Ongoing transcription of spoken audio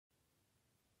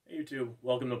YouTube,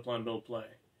 welcome to Plan Build Play.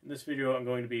 In this video I'm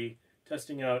going to be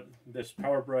testing out this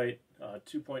Powerbright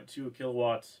 2.2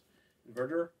 kilowatts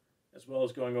inverter, as well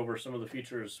as going over some of the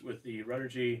features with the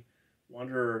Renogy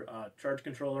Wanderer charge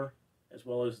controller, as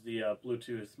well as the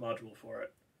Bluetooth module for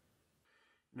it.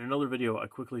 In another video I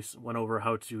quickly went over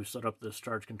how to set up this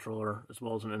charge controller as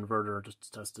well as an inverter just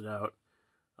to test it out.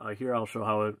 Here I'll show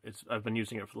how I've been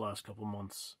using it for the last couple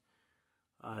months.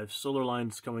 I have solar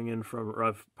lines coming in from, or I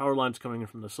have power lines coming in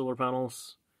from the solar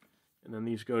panels, and then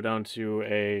these go down to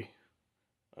a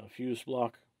fuse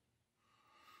block,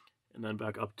 and then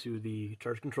back up to the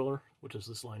charge controller, which is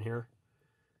this line here,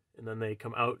 and then they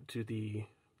come out to the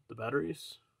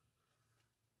batteries,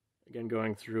 again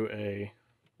going through a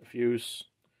fuse,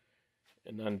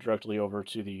 and then directly over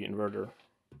to the inverter.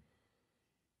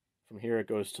 From here it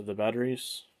goes to the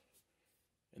batteries,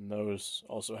 and those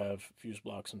also have fuse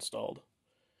blocks installed.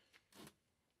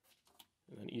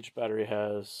 And then each battery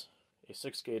has a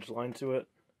 6-gauge line to it,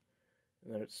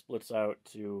 and then it splits out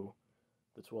to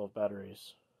the 12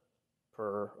 batteries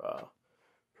per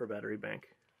battery bank.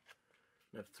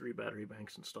 I have 3 battery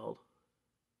banks installed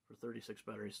for 36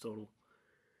 batteries total.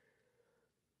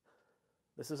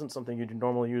 This isn't something you'd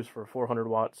normally use for a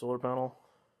 400-watt solar panel,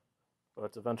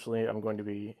 but eventually I'm going to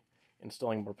be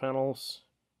installing more panels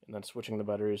and then switching the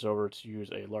batteries over to use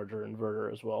a larger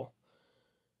inverter as well.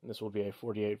 And this will be a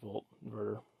 48-volt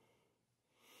inverter.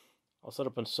 I'll set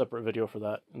up a separate video for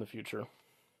that in the future.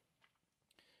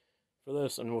 For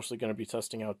this, I'm mostly going to be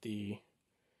testing out the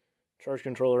charge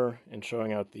controller and showing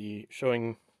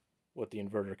what the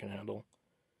inverter can handle.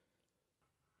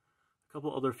 A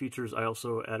couple other features I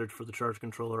also added for the charge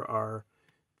controller are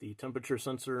the temperature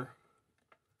sensor,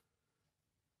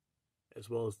 as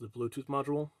well as the Bluetooth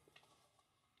module.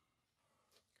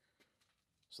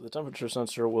 So the temperature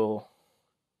sensor will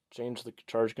change the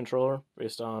charge controller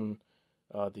based on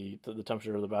the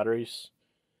temperature of the batteries,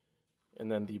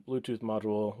 and then the Bluetooth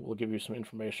module will give you some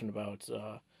information about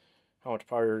how much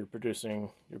power you're producing,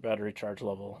 your battery charge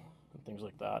level, and things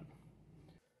like that.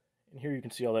 And here you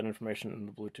can see all that information in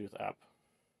the Bluetooth app.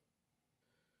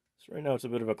 So right now it's a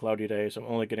bit of a cloudy day, so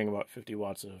I'm only getting about 50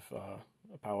 watts of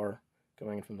power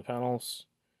coming in from the panels.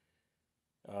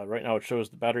 Right now it shows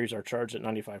the batteries are charged at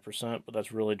 95%, but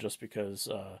that's really just because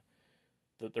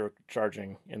that they're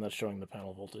charging, and that's showing the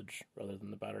panel voltage rather than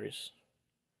the batteries.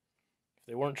 If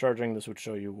they weren't charging, this would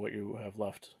show you what you have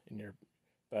left in your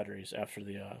batteries after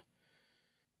they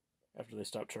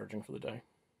stop charging for the day.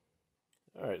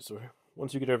 Alright, so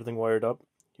once you get everything wired up,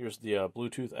 here's the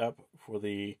Bluetooth app for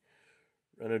the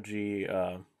Renogy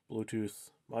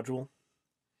Bluetooth module.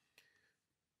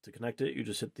 To connect it, you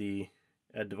just hit the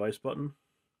Add Device button,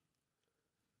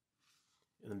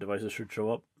 and then devices should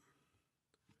show up.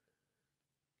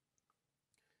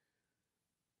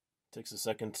 It takes a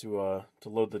second to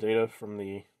load the data from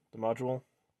the module,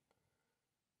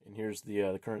 and here's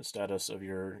the current status of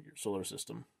your solar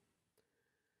system.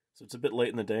 So it's a bit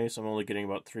late in the day, so I'm only getting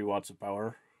about 3 watts of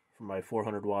power from my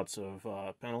 400 watts of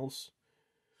panels.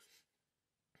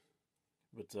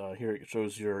 But here it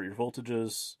shows your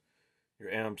voltages, your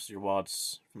amps, your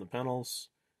watts from the panels,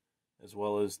 as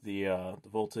well as the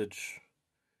voltage,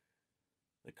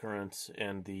 the current,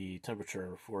 and the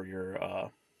temperature for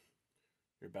your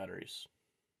batteries.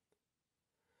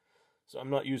 So I'm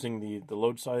not using the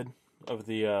load side of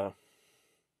the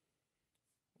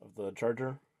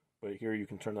charger, but here you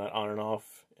can turn that on and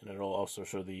off, and it'll also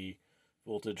show the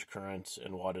voltage, current,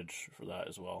 and wattage for that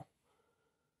as well.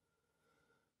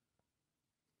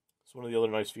 So one of the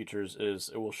other nice features is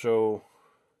it will show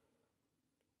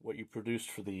what you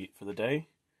produced for the day,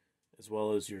 as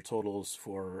well as your totals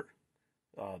for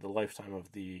the lifetime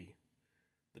of the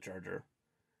charger.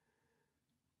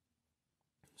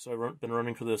 So I've been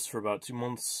running for this for about 2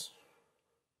 months,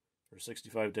 or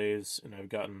 65 days, and I've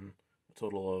gotten a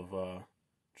total of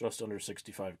just under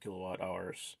 65 kilowatt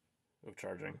hours of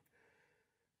charging.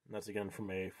 And that's again from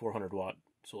a 400 watt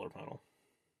solar panel.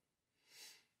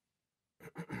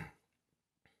 And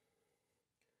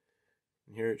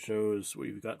here it shows what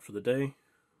you've got for the day.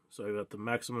 So I've got the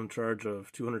maximum charge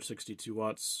of 262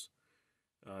 watts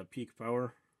peak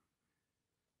power,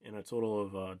 and a total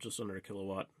of just under a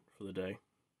kilowatt for the day.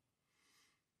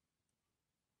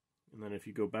 And then if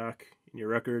you go back in your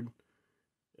record,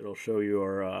 it'll show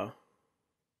your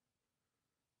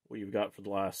what you've got for the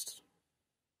last,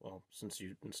 well, since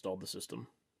you installed the system.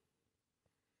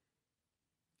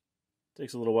 It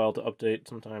takes a little while to update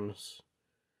sometimes,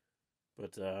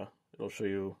 but it'll show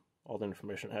you all the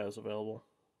information it has available.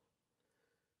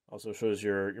 Also shows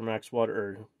your max watt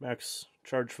or max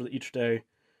charge for each day,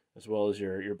 as well as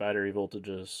your battery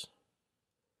voltages.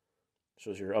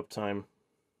 Shows your uptime.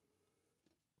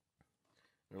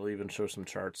 It'll even show some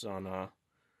charts on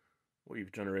what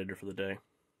you've generated for the day.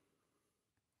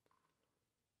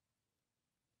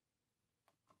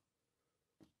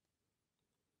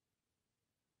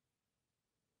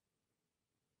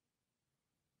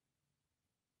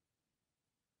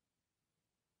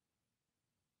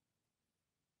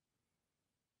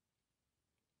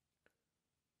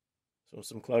 So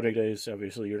some cloudy days,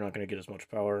 obviously you're not going to get as much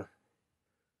power,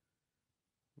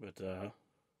 but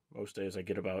most days I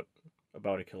get about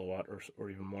a kilowatt or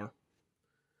even more.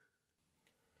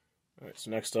 Alright,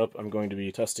 so next up I'm going to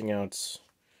be testing out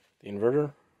the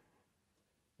inverter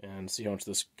and see how much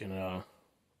this can,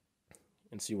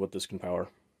 and see what this can power.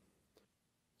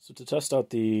 So to test out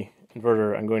the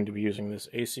inverter, I'm going to be using this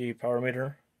AC power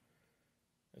meter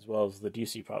as well as the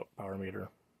DC power meter.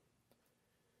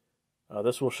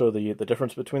 This will show the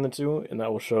difference between the two, and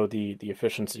that will show the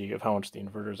efficiency of how much the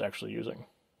inverter is actually using.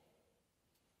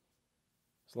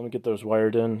 So let me get those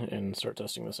wired in and start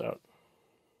testing this out.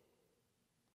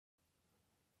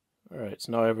 Alright,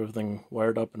 so now I have everything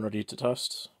wired up and ready to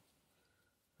test.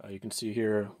 You can see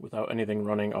here, without anything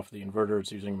running off the inverter,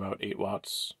 it's using about 8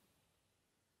 watts.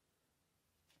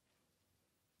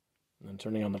 And then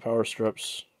turning on the power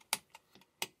strips,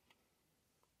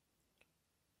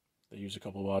 they use a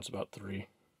couple watts, about 3.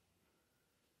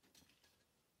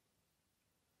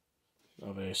 I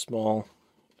have a small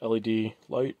LED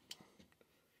light.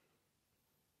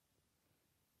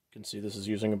 You can see this is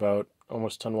using about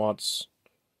almost 10 watts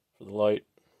for the light.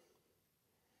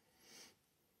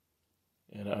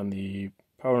 And on the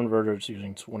power inverter, it's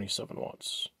using 27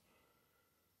 watts.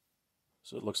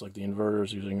 So it looks like the inverter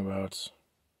is using about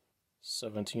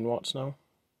 17 watts now.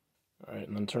 Alright,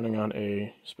 and then turning on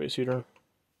a space heater.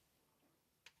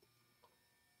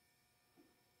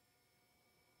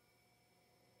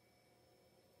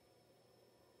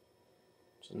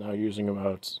 So now using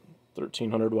about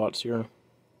 1300 watts here.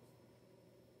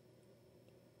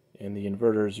 And the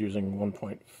inverter is using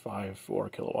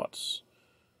 1.54 kilowatts.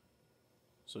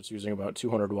 So it's using about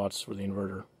 200 watts for the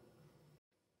inverter.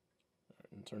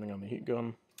 And turning on the heat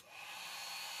gun.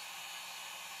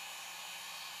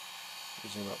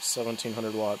 Using about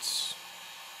 1700 watts,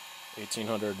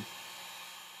 1800,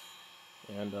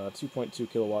 and 2.2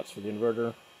 kilowatts for the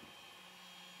inverter.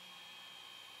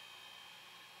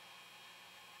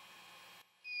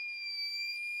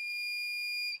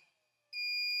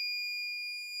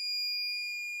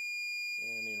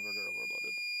 And the inverter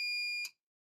overloaded.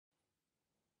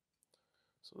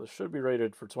 So this should be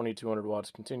rated for 2200 watts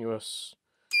continuous,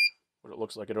 but it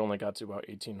looks like it only got to about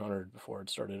 1800 before it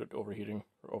started overheating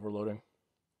or overloading.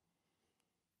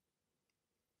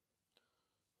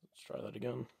 Let's try that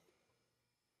again.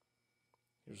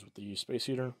 Here's with the space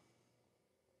heater.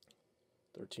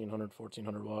 1300,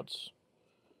 1400 watts.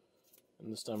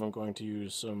 And this time I'm going to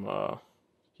use some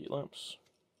heat lamps.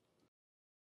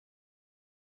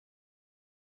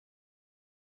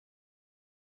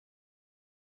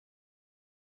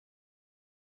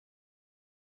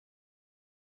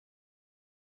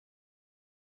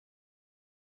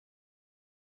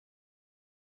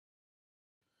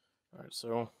 Alright,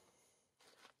 so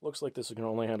looks like this can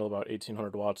only handle about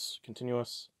 1800 watts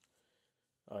continuous.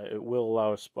 It will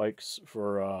allow spikes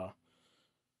for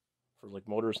like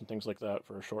motors and things like that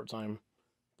for a short time,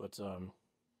 but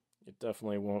it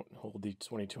definitely won't hold the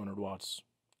 2200 watts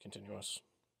continuous.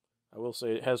 I will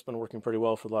say it has been working pretty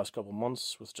well for the last couple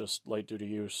months with just light duty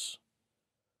use,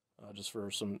 just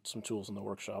for some tools in the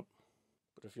workshop.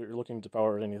 But if you're looking to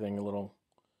power anything a little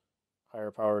higher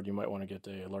powered, you might want to get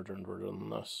a larger inverter than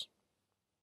this.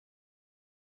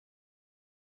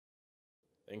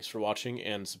 Thanks for watching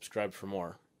and subscribe for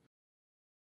more.